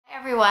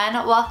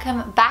Everyone,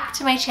 welcome back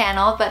to my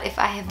channel, but if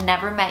I have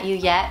never met you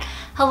yet,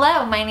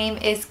 hello, my name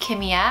is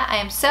Kimia. I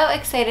am so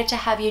excited to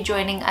have you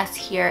joining us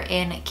here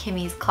in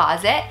Kimmy's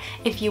Closet.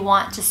 If you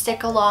want to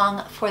stick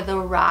along for the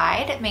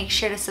ride, make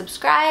sure to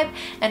subscribe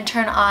and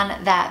turn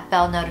on that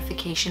bell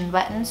notification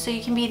button so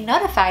you can be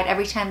notified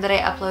every time that I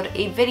upload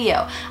a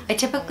video. I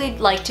typically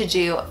like to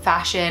do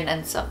fashion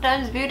and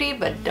sometimes beauty,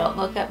 but don't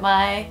look at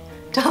my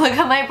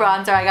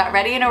bronzer. I got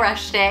ready in a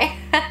rush today.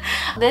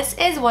 This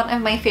is one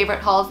of my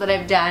favorite hauls that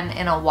I've done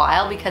in a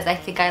while because I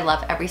think I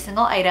love every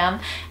single item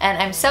and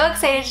I'm so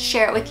excited to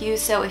share it with you.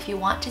 So if you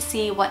want to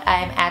see what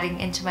I'm adding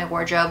into my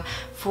wardrobe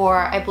for,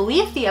 I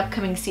believe, the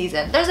upcoming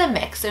season, there's a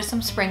mix. There's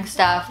some spring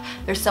stuff,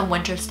 there's some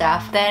winter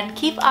stuff, then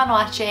keep on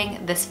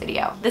watching this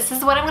video. This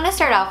is what I'm gonna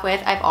start off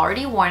with. I've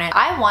already worn it.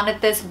 I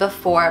wanted this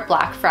before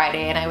Black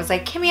Friday and I was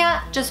like,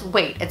 Kimia, just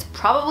wait. It's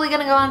probably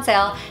gonna go on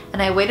sale.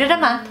 And I waited a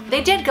month.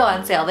 They did go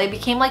on sale. They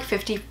became like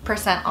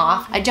 50%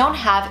 off. I don't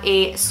have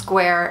a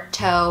square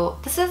toe.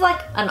 This is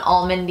like an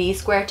almondy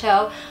square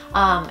toe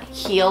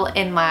heel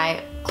in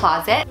my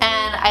closet,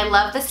 and I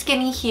love the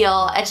skinny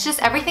heel. It's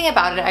just everything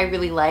about it I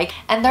really like,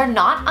 and they're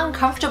not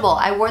uncomfortable.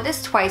 I wore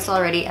this twice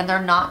already and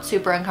they're not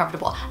super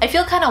uncomfortable. I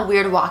feel kind of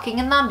weird walking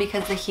in them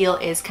because the heel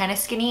is kind of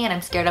skinny and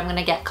I'm scared I'm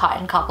gonna get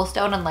caught in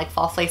cobblestone and like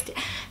fall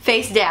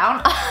face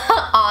down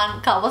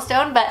on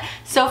cobblestone, but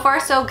so far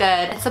so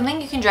good. It's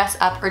something you can dress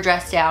up or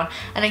dress down,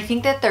 and I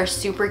think that they're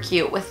super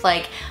cute with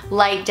like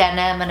light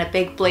denim and a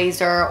big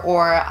blazer,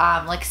 or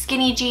like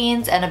skinny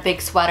jeans and a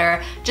big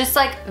sweater. Just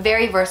like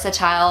very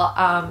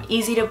versatile,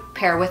 easy to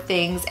pair with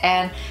things,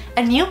 and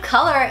a new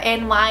color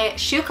in my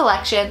shoe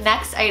collection.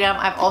 Next item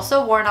I've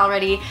also worn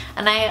already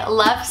and I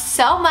love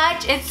so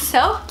much. It's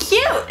so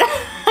cute.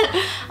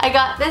 I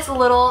got this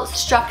little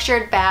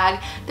structured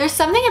bag. There's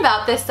something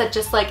about this that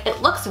just like,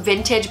 it looks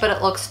vintage but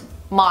it looks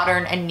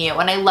modern and new,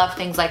 and I love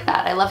things like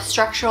that. I love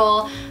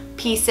structural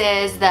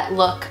pieces that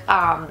look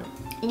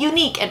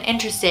unique and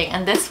interesting,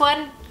 and this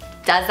one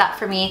does that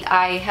for me.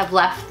 I have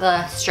left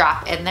the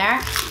strap in there.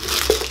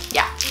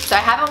 Yeah, so I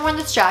haven't worn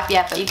the strap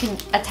yet, but you can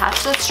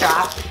attach the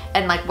strap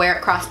and like wear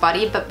it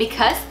crossbody, but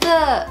because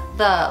the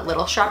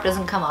little strap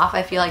doesn't come off,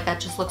 I feel like that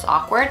just looks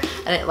awkward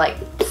and it like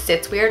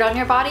sits weird on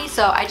your body,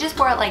 so I just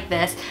wore it like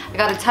this. I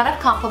got a ton of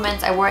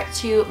compliments. I wore it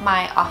to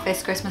my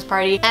office Christmas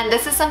party, and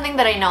this is something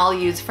that I know I'll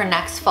use for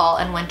next fall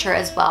and winter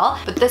as well,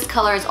 but this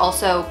color is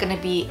also going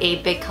to be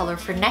a big color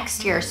for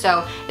next year,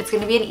 so it's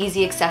going to be an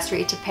easy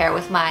accessory to pair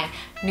with my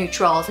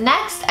neutrals.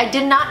 Next, I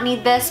did not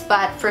need this,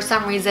 but for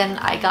some reason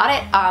I got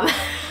it.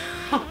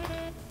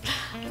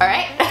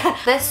 Alright,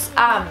 this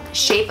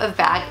shape of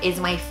bag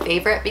is my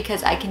favorite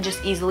because I can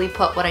just easily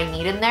put what I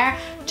need in there,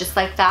 just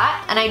like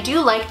that. And I do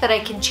like that I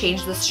can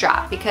change the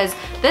strap because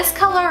this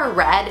color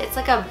red, it's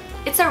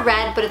a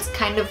red, but it's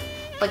kind of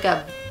like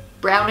a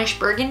brownish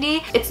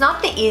burgundy. It's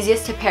not the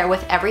easiest to pair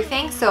with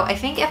everything, so I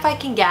think if I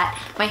can get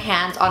my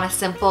hands on a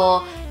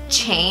simple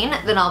chain,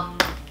 then I'll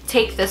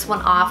take this one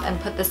off and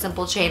put the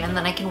simple chain, and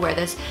then I can wear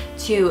this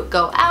to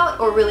go out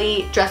or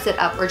really dress it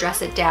up or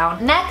dress it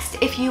down. Next,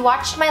 if you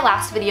watched my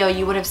last video,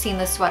 you would have seen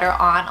this sweater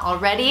on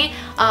already,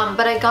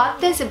 but I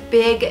got this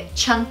big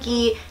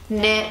chunky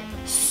knit,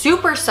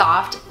 super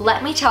soft,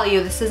 let me tell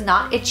you, this is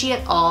not itchy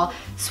at all,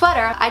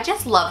 sweater. I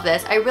just love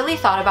this. I really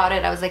thought about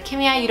it. I was like,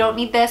 Kimia, you don't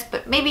need this,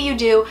 but maybe you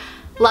do.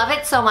 Love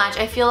it so much.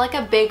 I feel like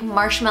a big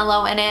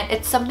marshmallow in it.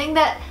 It's something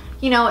that,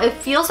 you know, it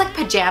feels like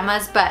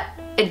pajamas, but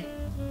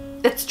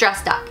it's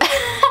dressed up.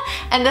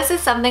 And this is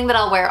something that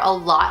I'll wear a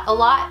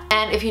lot.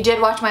 And if you did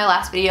watch my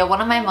last video,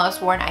 one of my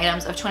most worn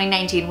items of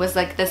 2019 was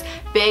like this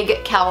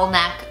big cowl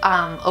neck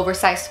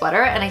oversized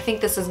sweater, and I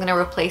think this is gonna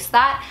replace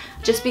that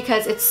just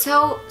because it's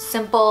so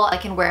simple. I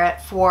can wear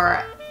it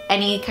for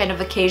any kind of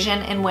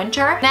occasion in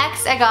winter.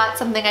 Next, I got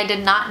something I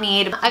did not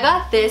need. I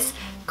got this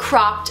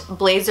cropped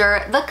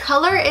blazer. The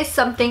color is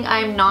something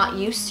I'm not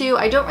used to.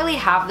 I don't really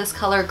have this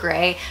color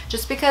gray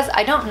just because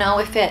I don't know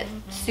if it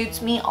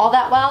suits me all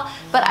that well,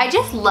 but I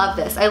just love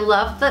this. I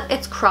love that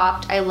it's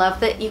cropped. I love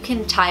that you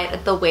can tie it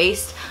at the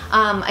waist.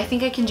 I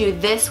think I can do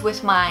this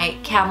with my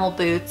camel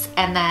boots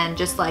and then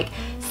just like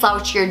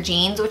slouchier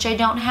jeans, which I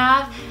don't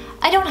have.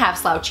 I don't have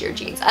slouchier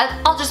jeans.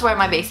 I'll just wear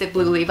my basic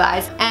blue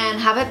Levi's and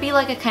have it be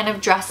like a kind of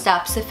dressed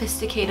up,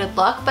 sophisticated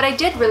look, but I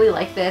did really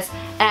like this,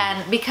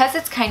 and because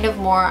it's kind of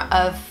more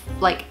of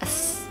like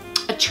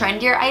a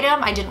trendier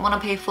item, I didn't want to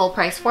pay full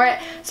price for it,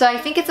 so I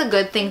think it's a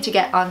good thing to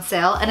get on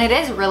sale, and it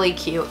is really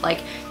cute.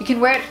 Like, you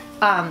can wear it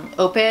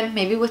open,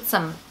 maybe with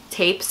some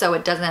tape so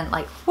it doesn't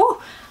like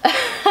whoo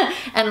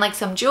and like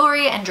some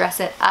jewelry and dress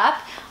it up,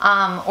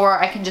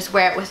 or I can just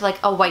wear it with like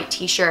a white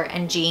t-shirt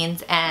and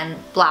jeans and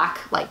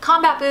black like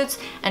combat boots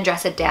and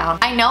dress it down.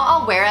 I know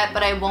I'll wear it,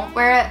 but I won't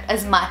wear it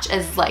as much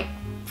as like,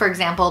 for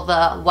example,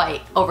 the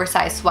white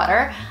oversized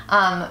sweater,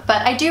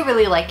 but I do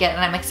really like it and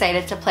I'm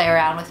excited to play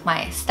around with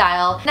my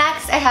style.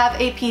 Next, I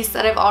have a piece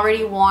that I've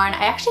already worn.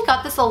 I actually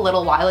got this a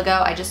little while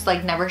ago. I just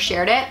like never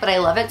shared it, but I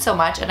love it so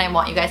much and I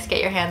want you guys to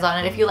get your hands on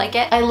it if you like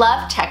it. I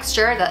love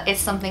texture. That is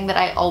something that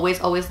I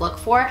always look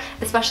for,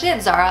 especially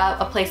at Zara,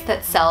 a place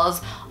that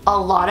sells a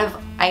lot of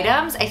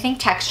items. I think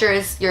texture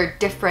is your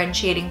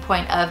differentiating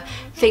point of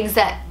things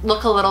that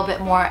look a little bit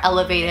more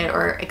elevated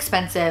or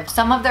expensive.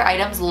 Some of their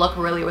items look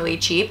really, really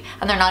cheap,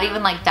 and they're not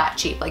even like that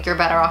cheap. Like, you're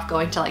better off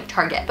going to like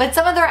Target. But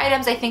some of their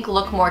items I think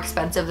look more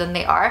expensive than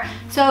they are.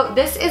 So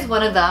this is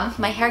one of them.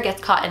 My hair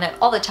gets caught in it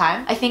all the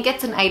time. I think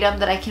it's an item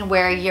that I can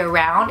wear year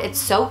round. It's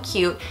so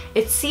cute.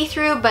 It's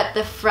see-through, but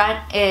the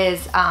front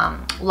is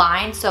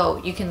lined,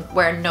 so you can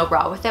wear no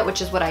bra with it,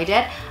 which is what I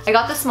did. I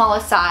got the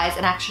smallest size,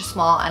 an extra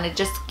small, and it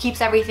just keeps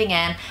everything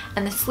in.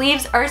 And the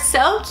sleeves are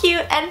so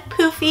cute and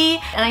poofy,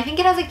 and I think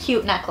it has a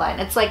cute neckline.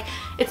 It's like,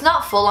 it's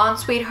not full-on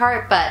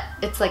sweetheart, but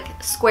it's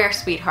like square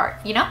sweetheart,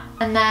 you know?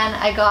 And then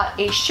I got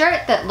a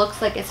shirt that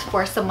looks like it's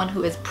for someone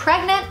who is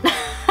pregnant,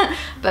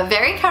 but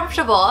very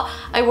comfortable.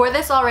 I wore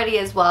this already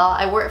as well.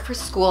 I wore it for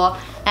school,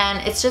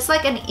 and it's just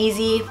like an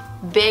easy,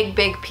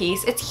 big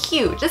piece. It's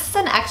huge. This is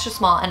an extra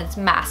small and it's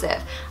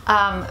massive,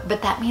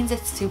 but that means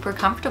it's super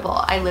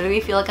comfortable. I literally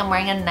feel like I'm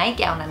wearing a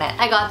nightgown in it.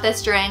 I got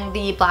this during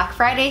the Black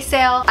Friday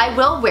sale. I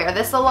will wear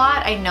this a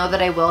lot. I know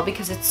that I will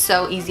because it's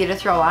so easy to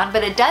throw on,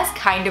 but it does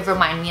kind of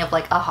remind me of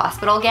like a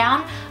hospital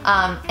gown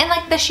in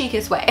like the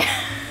chicest way.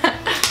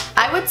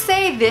 I would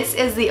say this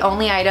is the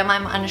only item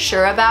I'm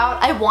unsure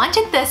about. I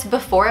wanted this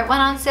before it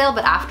went on sale,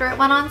 but after it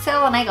went on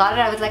sale and I got it,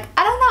 I was like,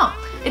 I don't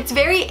know. It's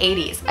very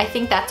 80s. I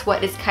think that's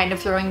what is kind of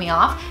throwing me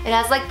off. It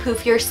has like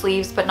poofier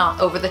sleeves, but not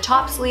over the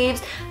top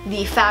sleeves.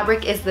 The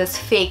fabric is this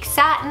fake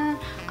satin,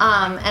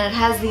 and it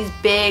has these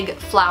big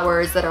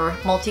flowers that are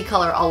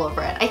multicolor all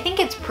over it. I think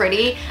it's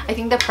pretty. I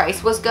think the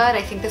price was good.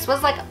 I think this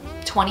was like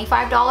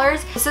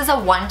 $25. This is a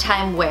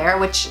one-time wear,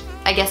 which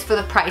I guess for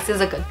the price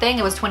is a good thing.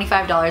 It was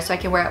 $25, so I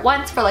can wear it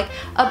once for like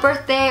a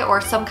birthday or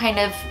some kind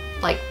of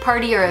like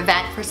party or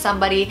event for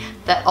somebody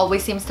that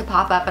always seems to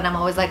pop up, and I'm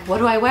always like, what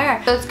do I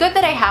wear? So it's good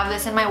that I have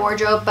this in my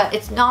wardrobe, but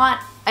it's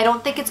not, I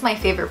don't think it's my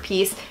favorite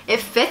piece. It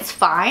fits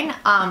fine.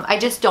 I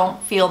just don't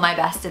feel my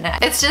best in it.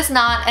 It's just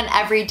not an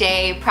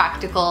everyday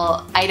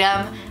practical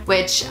item,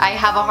 which I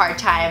have a hard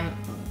time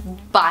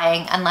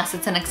buying unless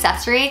it's an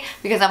accessory,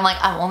 because I'm like,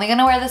 I'm only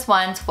gonna wear this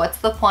once, what's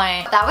the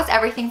point? That was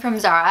everything from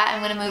Zara.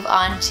 I'm gonna move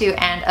on to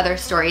And Other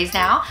Stories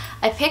now.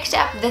 I picked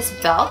up this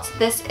belt.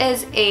 This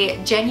is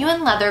a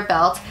genuine leather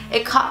belt.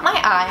 It caught my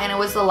eye and it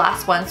was the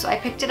last one, so I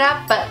picked it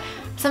up, but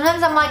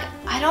sometimes I'm like,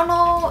 I don't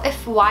know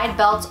if wide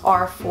belts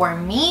are for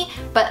me,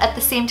 but at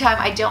the same time,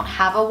 I don't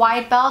have a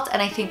wide belt,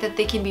 and I think that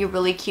they can be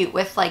really cute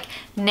with like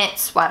knit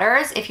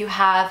sweaters if you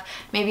have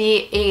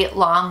maybe a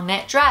long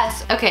knit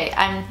dress. Okay,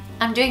 I'm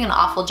doing an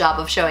awful job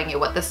of showing you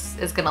what this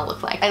is gonna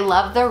look like. I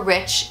love the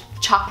rich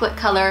chocolate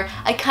color.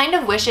 I kind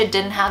of wish it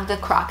didn't have the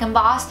croc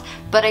embossed,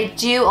 but I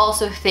do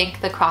also think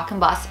the croc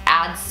embossed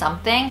adds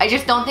something. I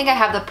just don't think I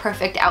have the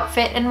perfect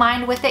outfit in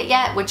mind with it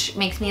yet, which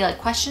makes me like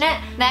question it.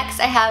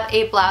 Next, I have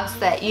a blouse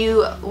that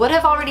you would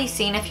have already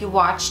seen if you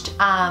watched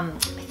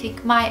I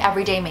think my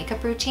everyday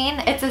makeup routine.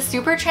 It's a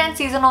super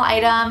trans-seasonal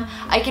item.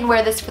 I can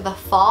wear this for the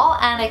fall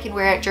and I can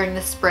wear it during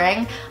the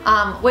spring,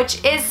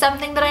 which is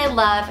something that I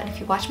love. And if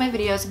you watch my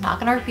videos, I'm not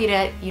gonna repeat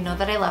it. You know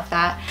that I love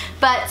that.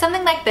 But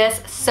something like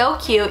this, so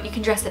cute. You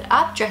can dress it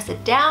up, dress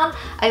it down.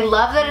 I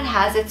love that it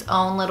has its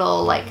own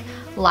little like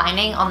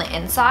lining on the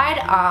inside.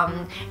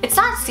 It's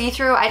not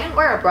see-through. I didn't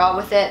wear a bra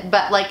with it,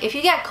 but like if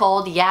you get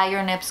cold, yeah,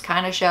 your nips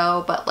kind of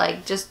show, but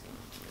like just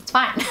it's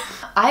fine.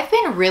 I've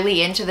been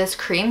really into this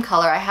cream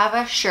color. I have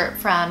a shirt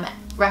from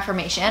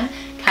Reformation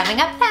coming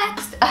up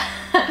next.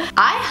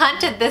 I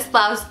hunted this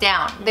blouse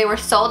down. They were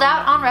sold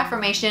out on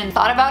Reformation.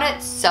 Thought about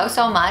it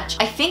so much.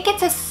 I think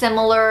it's a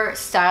similar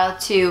style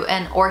to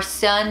an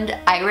Orsund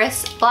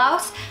Iris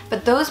blouse,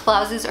 but those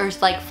blouses are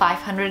like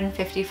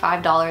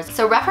 $555.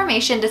 So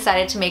Reformation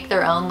decided to make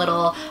their own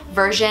little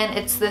version.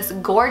 It's this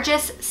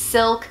gorgeous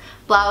silk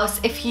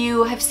blouse. If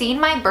you have seen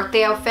my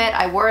birthday outfit,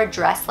 I wore a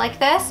dress like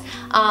this,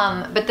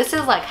 but this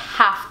is like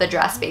half the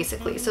dress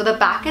basically. So the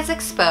back is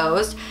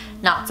exposed.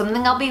 Not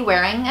something I'll be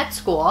wearing at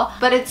school,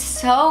 but it's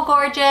so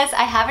gorgeous.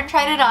 I haven't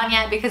tried it on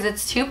yet because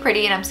it's too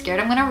pretty and I'm scared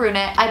I'm gonna ruin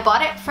it. I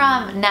bought it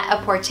from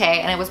Net-a-Porter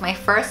and it was my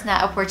first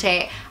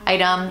Net-a-Porter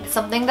item,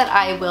 something that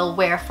I will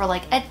wear for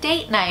like a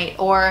date night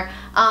or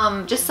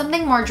just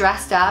something more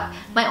dressed up.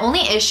 My only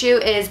issue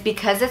is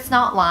because it's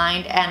not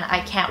lined and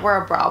I can't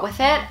wear a bra with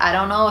it. I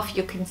don't know if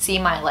you can see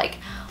my like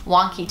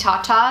wonky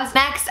tatas.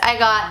 Next, I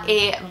got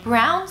a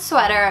brown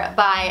sweater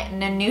by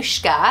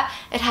Nanushka.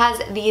 It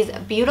has these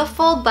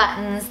beautiful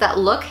buttons that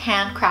look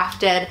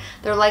handcrafted.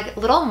 They're like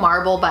little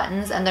marble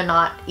buttons and they're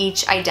not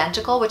each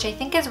identical, which I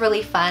think is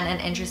really fun and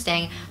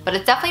interesting, but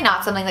it's definitely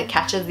not something that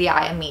catches the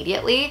eye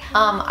immediately.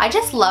 I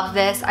just love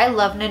this. I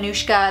love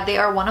Nanushka. They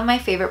are one of my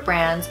favorite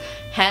brands,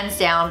 hands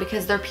down,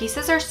 because their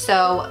pieces are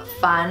so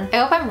fun. I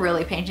hope I'm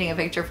really painting a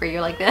picture for you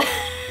like this.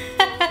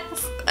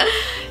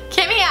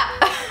 Kit me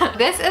up.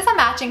 This is a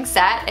matching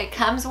set. It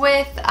comes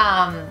with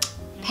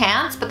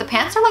pants, but the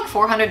pants are like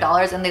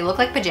 $400 and they look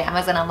like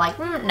pajamas and I'm like,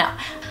 no.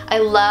 I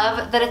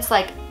love that it's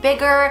like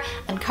bigger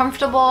and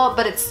comfortable,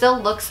 but it still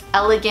looks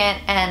elegant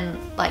and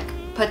like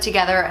put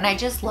together, and I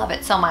just love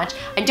it so much.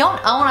 I don't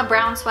own a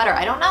brown sweater.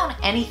 I don't own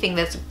anything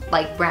that's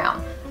like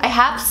brown. I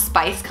have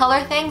spice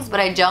color things, but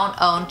I don't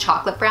own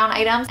chocolate brown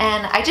items.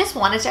 And I just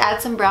wanted to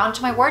add some brown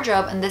to my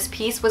wardrobe, and this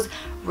piece was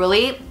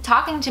really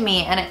talking to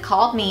me and it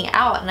called me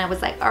out, and I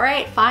was like, all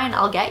right, fine,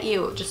 I'll get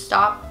you. Just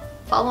stop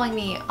following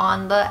me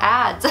on the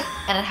ads.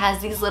 And it has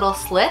these little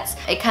slits.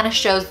 It kind of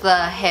shows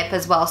the hip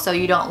as well, so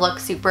you don't look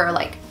super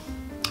like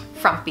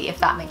frumpy, if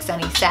that makes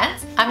any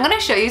sense. I'm gonna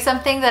show you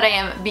something that I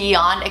am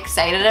beyond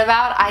excited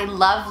about. I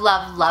love,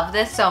 love, love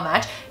this so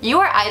much. You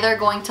are either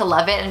going to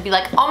love it and be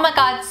like, oh my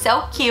god,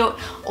 so cute,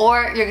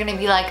 or you're gonna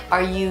be like,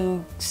 are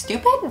you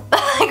stupid?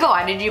 Like,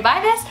 why did you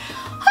buy this?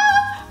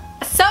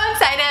 So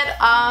excited.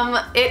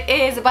 It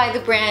is by the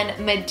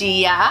brand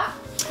Medea.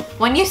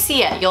 When you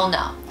see it, you'll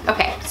know.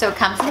 Okay, so it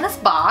comes in this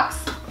box.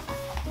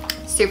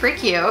 Super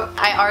cute.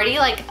 I already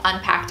like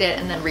unpacked it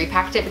and then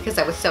repacked it because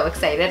I was so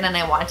excited and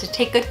I wanted to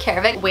take good care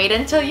of it. Wait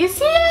until you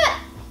see it.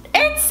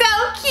 It's so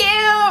cute.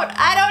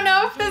 I don't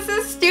know if this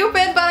is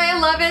stupid, but I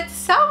love it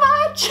so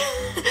much.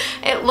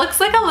 It looks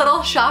like a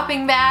little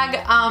shopping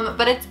bag,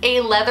 but it's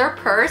a leather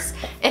purse.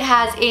 It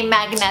has a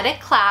magnetic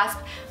clasp.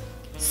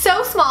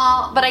 So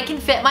small, but I can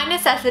fit my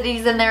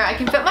necessities in there. I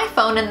can fit my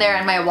phone in there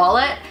and my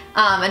wallet,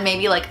 and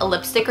maybe like a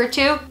lipstick or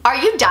two. Are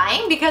you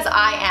dying? Because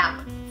I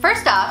am.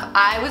 First off,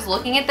 I was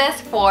looking at this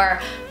for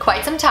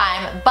quite some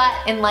time, but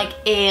in like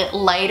a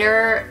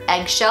lighter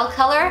eggshell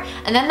color,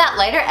 and then that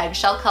lighter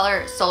eggshell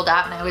color sold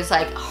out and I was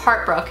like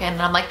heartbroken,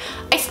 and I'm like,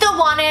 I still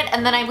want it.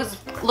 And then I was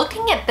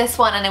looking at this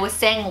one and it was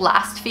saying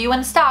last few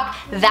in stock.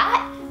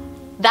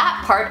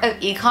 That part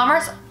of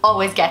e-commerce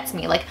always gets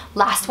me, like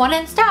last one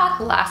in stock,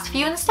 last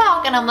few in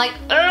stock, and I'm like,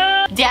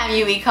 damn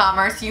you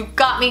e-commerce, you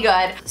got me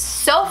good.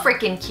 So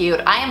freaking cute.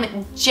 I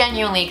am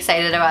genuinely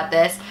excited about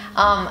this.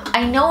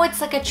 I know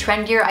it's like a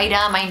trendier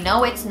item, I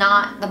know it's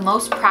not the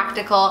most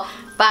practical,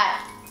 but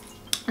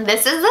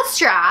this is the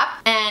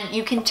strap and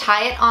you can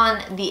tie it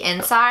on the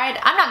inside.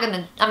 I'm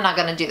not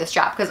gonna do the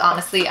strap because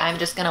honestly I'm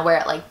just gonna wear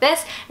it like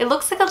this. It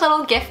looks like a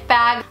little gift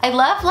bag. I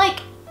love like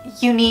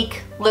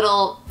unique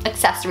little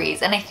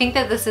accessories, and I think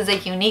that this is a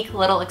unique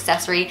little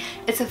accessory.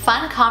 It's a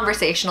fun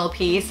conversational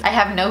piece. I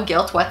have no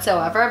guilt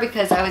whatsoever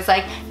because I was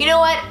like, you know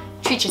what,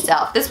 treat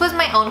yourself. This was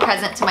my own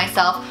present to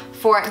myself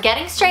for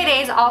getting straight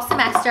A's all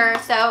semester,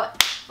 so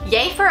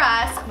yay for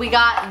us. We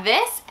got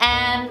this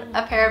and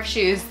a pair of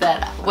shoes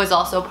that was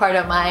also part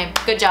of my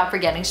good job for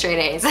getting straight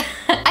A's. I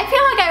feel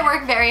like I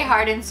work very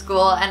hard in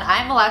school and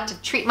I'm allowed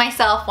to treat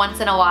myself once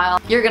in a while.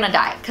 You're gonna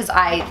die because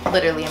I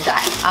literally am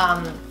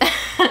dying.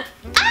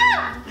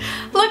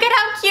 Look at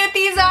how cute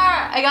these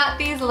are. I got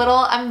these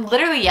little, I'm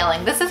literally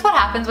yelling. This is what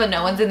happens when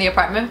no one's in the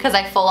apartment because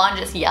I full on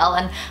just yell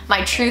and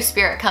my true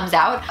spirit comes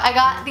out. I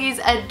got these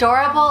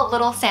adorable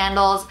little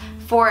sandals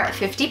for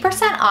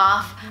 50%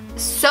 off.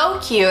 So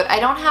cute.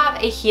 I don't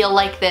have a heel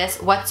like this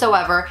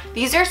whatsoever.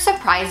 These are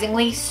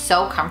surprisingly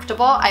so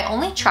comfortable. I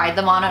only tried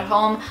them on at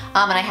home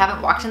and I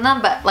haven't walked in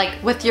them, but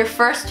like with your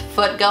first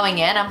foot going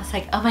in, I'm just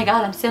like, oh my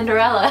god, I'm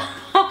Cinderella.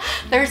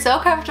 They're so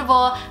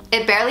comfortable.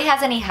 It barely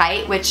has any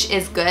height, which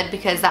is good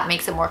because that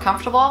makes it more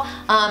comfortable.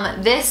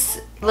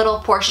 This little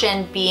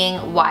portion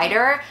being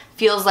wider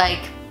feels like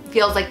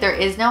there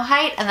is no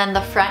height, and then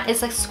the front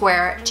is a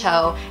square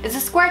toe. It's a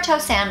square toe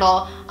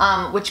sandal,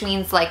 which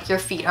means like your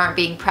feet aren't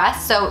being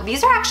pressed. So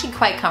these are actually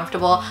quite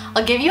comfortable.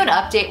 I'll give you an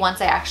update once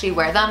I actually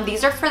wear them.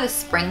 These are for the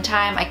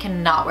springtime. I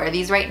cannot wear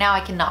these right now. I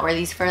cannot wear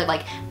these for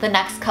like the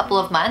next couple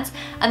of months.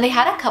 And they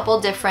had a couple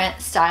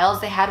different styles.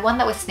 They had one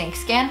that was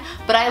snakeskin,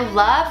 but I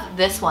love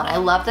this one. I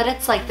love that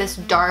it's like this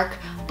dark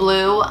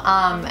blue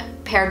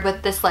paired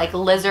with this like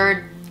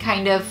lizard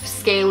kind of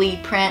scaly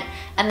print,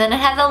 and then it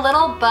has a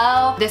little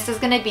bow. This is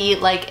gonna be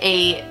like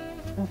a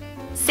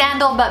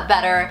sandal but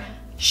better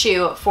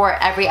shoe for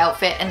every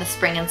outfit in the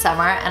spring and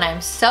summer, and I'm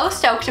so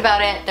stoked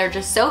about it. They're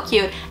just so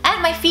cute,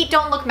 and my feet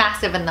don't look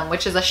massive in them,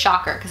 which is a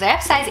shocker because I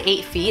have size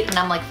 8 feet and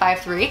I'm like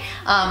 5'3",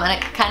 and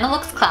it kind of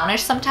looks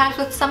clownish sometimes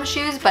with some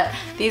shoes, but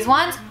these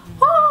ones,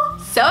 woo,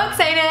 so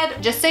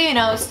excited. Just so you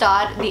know,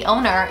 Stod, the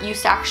owner,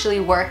 used to actually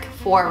work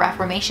for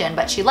Reformation,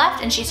 but she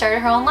left and she started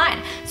her own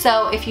line.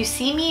 So if you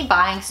see me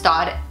buying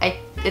Stod,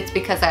 it's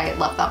because I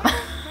love them.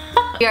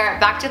 We are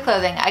back to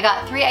clothing. I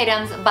got 3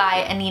 items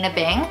by Anina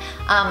Bing.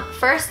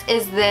 First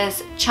is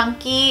this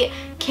chunky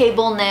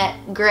cable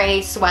knit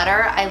gray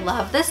sweater. I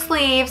love the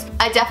sleeves.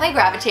 I definitely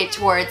gravitate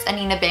towards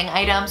Anina Bing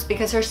items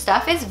because her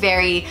stuff is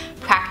very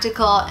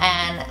practical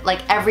and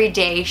like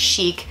everyday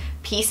chic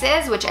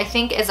pieces, which I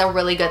think is a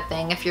really good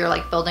thing if you're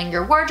like building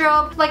your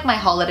wardrobe, like my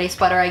holiday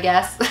sweater, I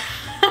guess.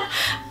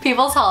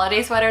 People's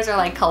holiday sweaters are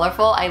like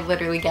colorful. I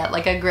literally get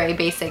like a gray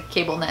basic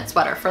cable knit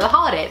sweater for the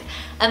holidays.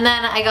 And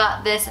then I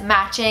got this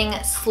matching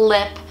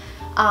slip,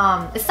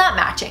 it's not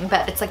matching,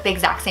 but it's like the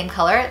exact same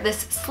color,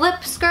 this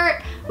slip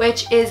skirt,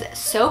 which is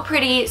so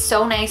pretty,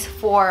 so nice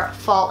for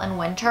fall and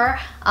winter.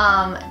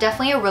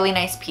 Definitely a really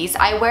nice piece.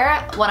 I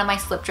wear one of my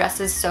slip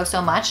dresses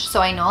so much,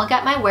 so I know I'll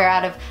get my wear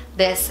out of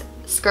this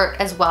skirt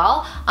as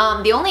well.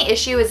 The only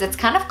issue is it's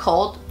kind of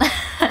cold.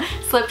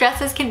 Slip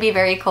dresses can be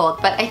very cold,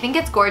 but I think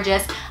it's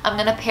gorgeous. I'm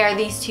gonna pair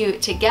these two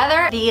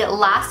together. The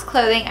last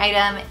clothing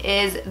item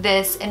is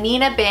this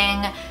Anina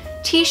Bing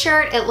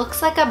t-shirt. It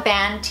looks like a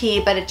band tee,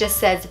 but it just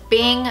says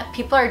Bing.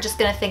 People are just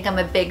gonna think I'm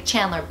a big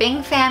Chandler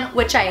Bing fan,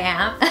 which I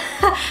am.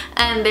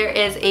 And there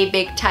is a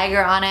big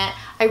tiger on it.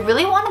 I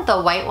really wanted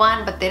the white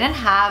one, but they didn't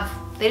have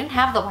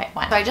the white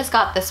one. So I just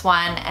got this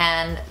one,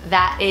 and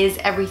that is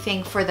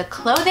everything for the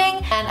clothing.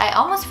 And I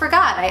almost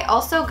forgot, I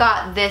also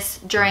got this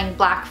during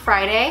Black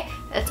Friday.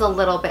 It's a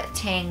little bit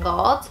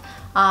tangled.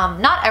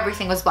 Not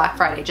everything was Black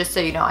Friday, just so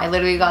you know. I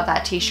literally got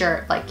that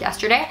t-shirt like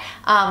yesterday.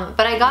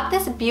 But I got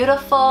this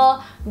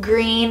beautiful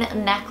green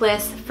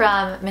necklace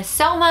from Miss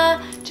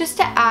Soma just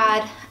to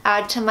add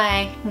to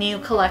my new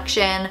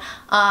collection.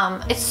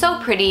 It's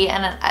so pretty,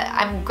 and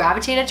I'm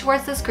gravitated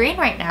towards this green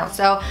right now.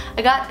 So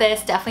I got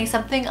this, definitely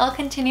something I'll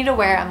continue to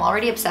wear. I'm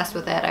already obsessed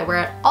with it. I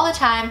wear it all the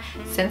time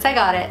since I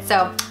got it.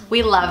 So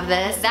we love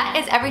this. That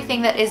is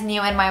everything that is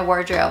new in my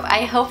wardrobe.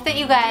 I hope that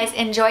you guys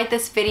enjoyed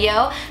this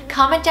video.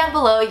 Comment down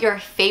below your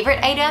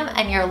favorite item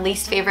and your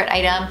least favorite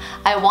item.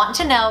 I want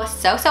to know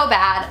so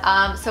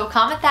bad. So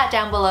comment that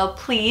down below,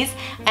 please,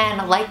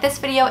 and like this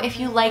video if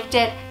you liked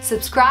it.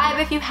 Subscribe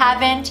if you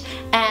haven't,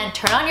 and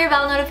turn on your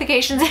bell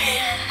notifications if you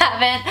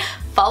haven't.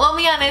 Follow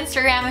me on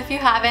Instagram if you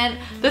haven't.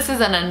 This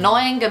is an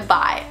annoying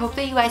goodbye. Hope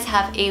that you guys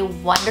have a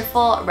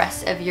wonderful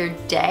rest of your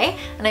day,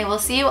 and I will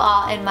see you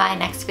all in my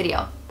next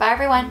video. Bye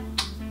everyone.